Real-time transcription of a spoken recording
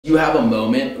You have a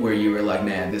moment where you were like,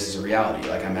 man, this is a reality.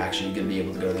 Like, I'm actually going to be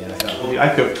able to go to the NFL.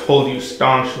 I could have told you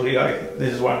staunchly, like,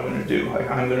 this is what I'm going to do. Like,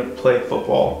 I'm going to play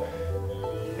football.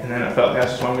 And then I felt like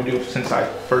that's just what I'm going to do since I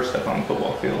first stepped on the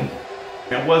football field.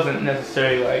 And it wasn't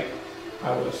necessarily like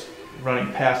I was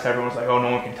running past everyone. Was like, oh, no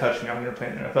one can touch me. I'm going to play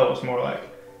in the NFL. It was more like,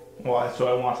 well, that's what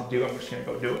I want to do. I'm just going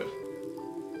to go do it.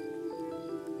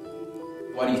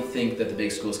 Why do you think that the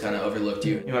big schools kind of overlooked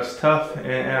you? You know, it's tough.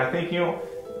 And I think, you know,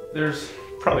 there's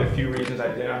probably a few reasons I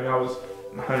did. I mean, I was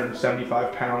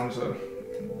 175 pounds,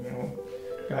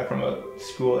 guy from a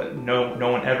school that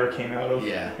no one ever came out of.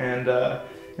 Yeah. And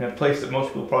in a place that most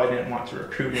people probably didn't want to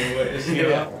recruit anyways. You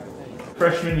know?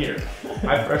 Freshman year,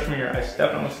 I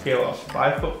stepped on the scale. I was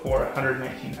 5'4",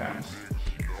 119 pounds.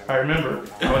 I remember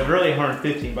I was really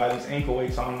 115 by these ankle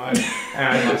weights on my, and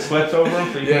I had sweats over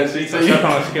them, so you couldn't see. So I stepped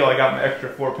on the scale, I got my extra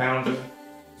 4 pounds.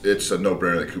 It's a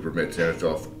no-brainer that Cooper made the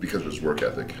NFL because of his work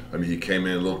ethic. I mean, he came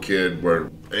in a little kid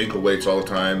wearing ankle weights all the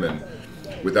time, and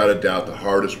without a doubt, the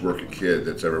hardest working kid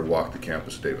that's ever walked the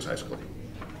campus of Davis High School.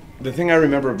 The thing I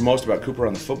remember most about Cooper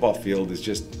on the football field is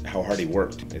just how hard he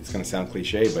worked. It's going to sound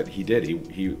cliche, but he did.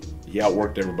 He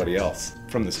outworked everybody else.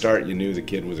 From the start, you knew the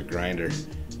kid was a grinder.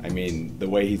 I mean, the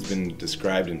way he's been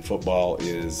described in football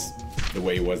is the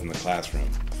way he was in the classroom.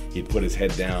 He'd put his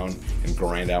head down and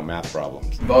grind out math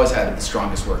problems. You've always had the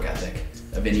strongest work ethic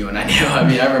of anyone I knew. I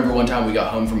mean, I remember one time we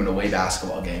got home from an away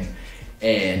basketball game,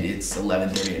 and it's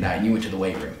 11:30 at night, and you went to the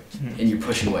weight room, and you're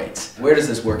pushing weights. Where does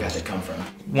this work ethic come from?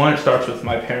 One, it starts with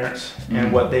my parents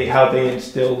and how they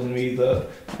instilled in me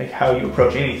how you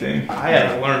approach anything.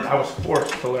 I was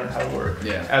forced to learn how to work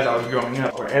as I was growing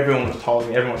up, where everyone was taller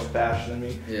than me, everyone was faster than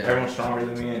me, everyone was stronger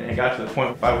than me, and it got to the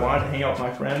point if I wanted to hang out with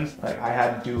my friends, like I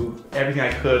had to do everything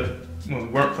I could when we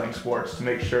weren't playing sports to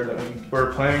make sure that when we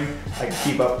were playing, I could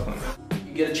keep up with them.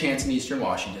 You get a chance in Eastern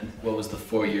Washington. What was the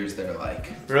 4 years there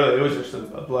like? Really, it was just a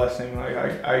blessing. Like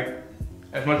I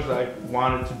as much as I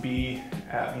wanted to be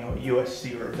at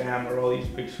USC or Bama or all these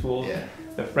big schools,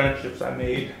 the friendships I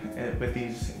made with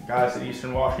these guys at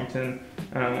Eastern Washington,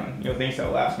 things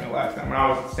that last me a lifetime. When I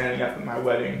was standing up at my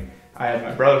wedding, I had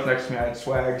my brothers next to me. I had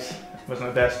Swags, was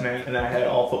my best man, and then I had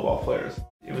all football players.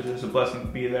 It was just a blessing to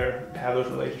be there, to have those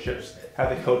relationships, have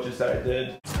the coaches that I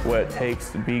did. What it takes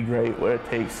to be great, what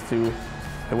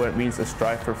it means to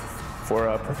strive for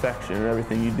perfection in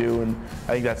everything you do, and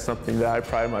I think that's something that I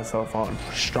pride myself on.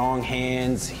 Strong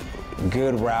hands,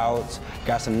 good routes,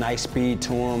 got some nice speed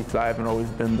to them. I haven't always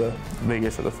been the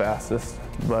biggest or the fastest,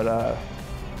 but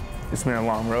it's been a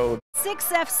long road. 6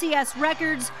 FCS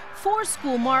records, 4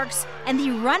 school marks, and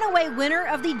the runaway winner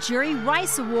of the Jerry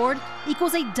Rice Award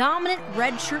equals a dominant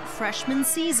redshirt freshman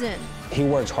season. He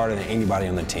works harder than anybody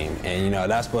on the team, and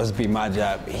that's supposed to be my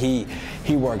job. He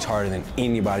works harder than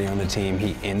anybody on the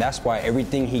team, and that's why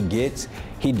everything he gets,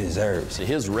 he deserves.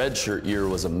 His redshirt year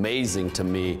was amazing to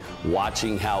me,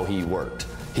 watching how he worked.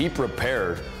 He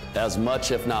prepared as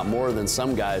much, if not more, than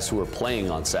some guys who were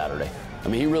playing on Saturday. I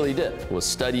mean, he really did. Was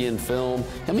studying film.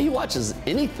 I mean, he watches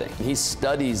anything. He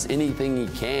studies anything he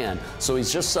can. So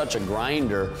he's just such a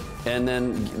grinder, and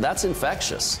then that's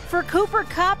infectious. For Cooper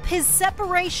Kupp, his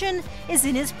separation is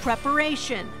in his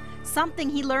preparation. Something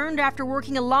he learned after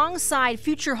working alongside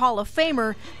future Hall of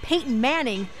Famer Peyton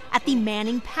Manning at the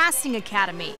Manning Passing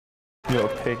Academy.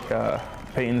 Pick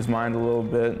Peyton's mind a little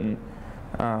bit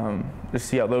and just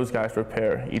see how those guys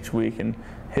prepare each week. And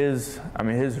his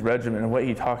regimen and what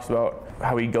he talks about,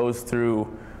 how he goes through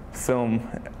film,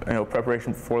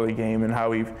 preparation before the game, and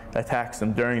how he attacks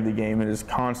them during the game, and his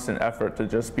constant effort to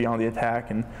just be on the attack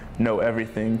and know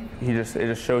everything. It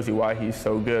just shows you why he's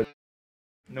so good.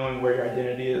 Knowing where your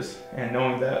identity is, and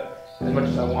knowing that as much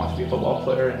as I want to be a football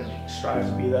player and strive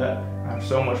to be that, I'm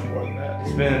so much more than that.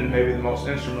 It's been maybe the most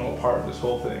instrumental part of this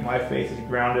whole thing. My faith is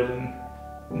grounded in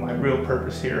my real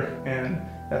purpose here, and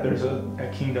that there's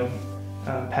a kingdom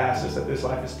past us, that this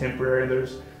life is temporary.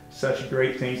 There's such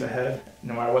great things ahead.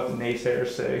 No matter what the naysayers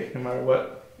say, no matter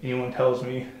what anyone tells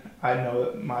me, I know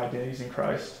that my identity is in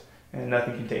Christ, and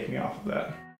nothing can take me off of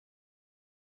that.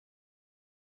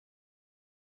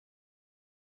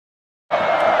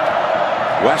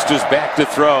 West is back to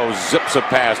throw, zips a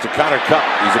pass to Cooper Kupp.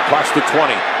 He's across the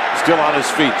 20, still on his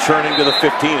feet, churning to the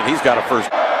 15, and he's got a first.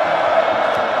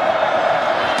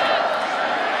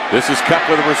 This is Kupp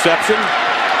with a reception.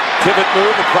 Pivot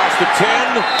move across the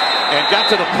 10 and got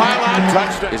to the pylon.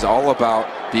 Touchdown. Is all about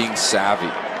being savvy.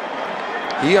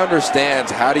 He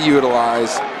understands how to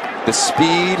utilize the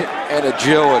speed and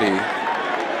agility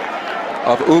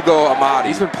of Ugo Amadi.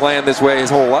 He's been playing this way his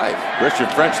whole life.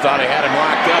 Richard French thought he had him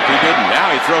locked up. He didn't.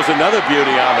 Now he throws another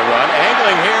beauty on the run.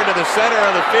 Angling here to the center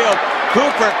of the field.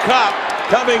 Cooper Kupp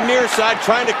coming near side,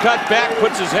 trying to cut back,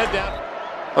 puts his head down.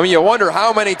 I mean, you wonder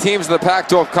how many teams in the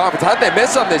Pac-12 conference, how'd they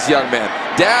miss on this young man?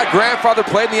 Dad, grandfather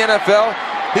played in the NFL.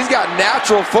 He's got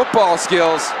natural football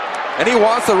skills, and he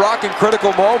wants to rock in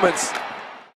critical moments.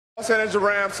 Los Angeles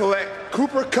Rams select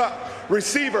Cooper Kupp,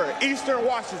 receiver, Eastern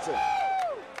Washington.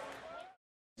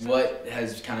 What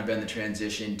has kind of been the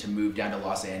transition to move down to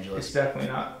Los Angeles? It's definitely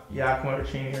not Yakima or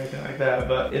Cheney or anything like that,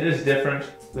 but it is different.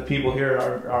 The people here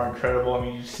are incredible. I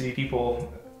mean, you see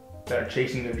people that are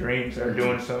chasing their dreams, that are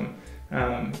doing some,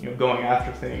 going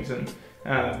after things, and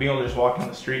being able to just walk down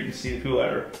the street and see the people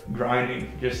that are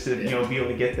grinding just to, be able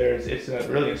to get there. It's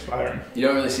really inspiring. You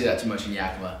don't really see that too much in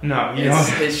Yakima. No,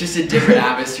 it's just a different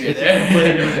atmosphere there.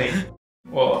 Completely different thing.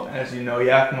 Well, as you know,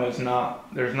 Yakima is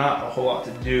there's not a whole lot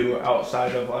to do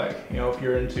outside of if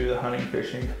you're into the hunting,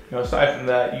 fishing. Aside from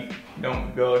that, you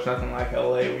don't go, there's nothing like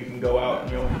LA where you can go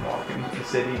out and, walk in the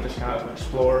city and just kind of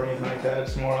explore or anything like that.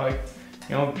 It's more like,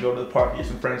 go to the park, get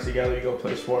some friends together, you go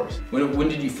play sports. When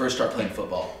did you first start playing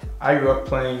football? I grew up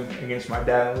playing against my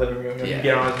dad in the living room. You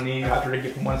get on his knee, after to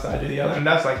get from one side to the other. And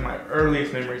that's like my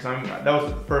earliest memories. That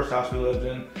was the first house we lived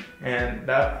in. And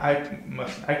that I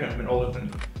couldn't have been older than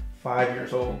 5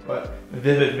 years old, but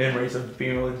vivid memories of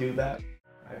being able to do that.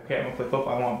 Okay, I'm gonna play football,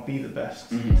 I want to be the best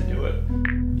to do it.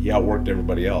 He outworked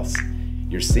everybody else.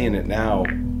 You're seeing it now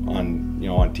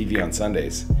on TV on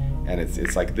Sundays, and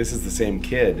it's like this is the same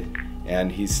kid,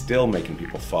 and he's still making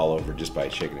people fall over just by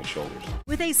shaking his shoulders.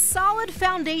 With a solid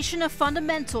foundation of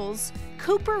fundamentals,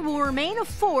 Cooper will remain a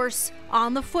force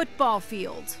on the football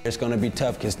field. It's going to be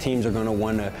tough because teams are going to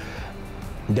want to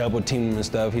double team him and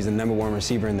stuff. He's the #1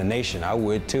 receiver in the nation. I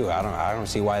would too. I don't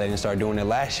see why they didn't start doing it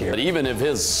last year. But even if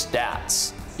his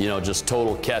stats, just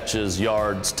total catches,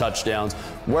 yards, touchdowns,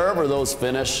 wherever those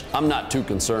finish, I'm not too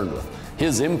concerned with.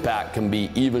 His impact can be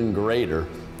even greater,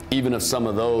 even if some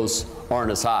of those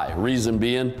aren't as high. Reason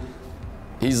being,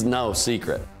 he's no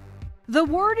secret. The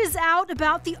word is out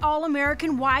about the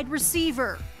All-American wide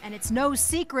receiver, and it's no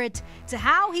secret to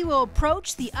how he will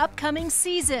approach the upcoming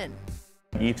season.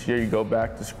 Each year you go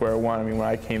back to square one. I mean, when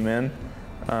I came in,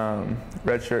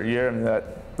 redshirt year,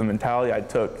 the mentality I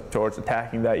took towards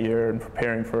attacking that year and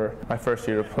preparing for my first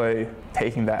year to play,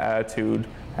 taking that attitude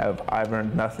of I've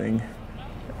earned nothing,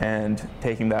 and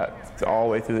taking that all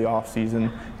the way through the off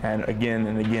season, and again,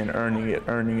 earning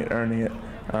it.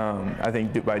 I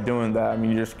think by doing that,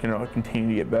 you're just continue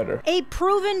to get better. A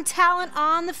proven talent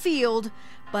on the field,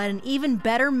 but an even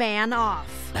better man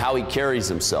off. How he carries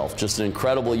himself, just an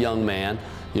incredible young man,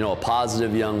 a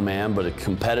positive young man, but as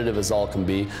competitive as all can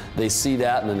be. They see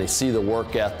that, and then they see the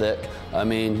work ethic.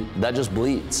 That just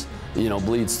bleeds,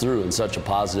 bleeds through in such a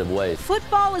positive way.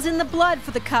 Football is in the blood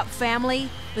for the Kupp family,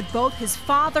 with both his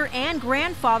father and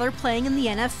grandfather playing in the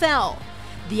NFL.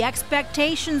 The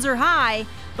expectations are high,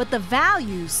 but the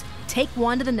values take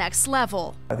one to the next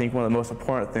level. I think one of the most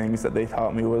important things that they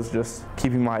taught me was just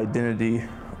keeping my identity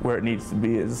where it needs to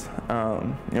be. Is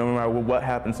no matter what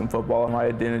happens in football, my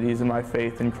identity is in my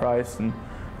faith in Christ, and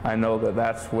I know that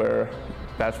that's where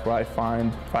I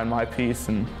find my peace.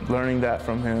 And learning that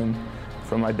from him,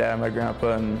 from my dad, my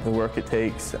grandpa, and the work it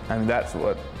takes, and that's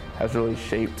what has really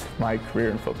shaped my career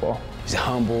in football. He's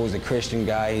humble, he's a Christian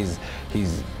guy,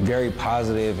 he's very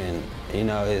positive, and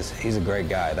he's a great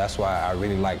guy. That's why I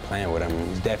really like playing with him.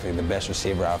 He's definitely the best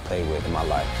receiver I've played with in my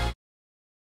life.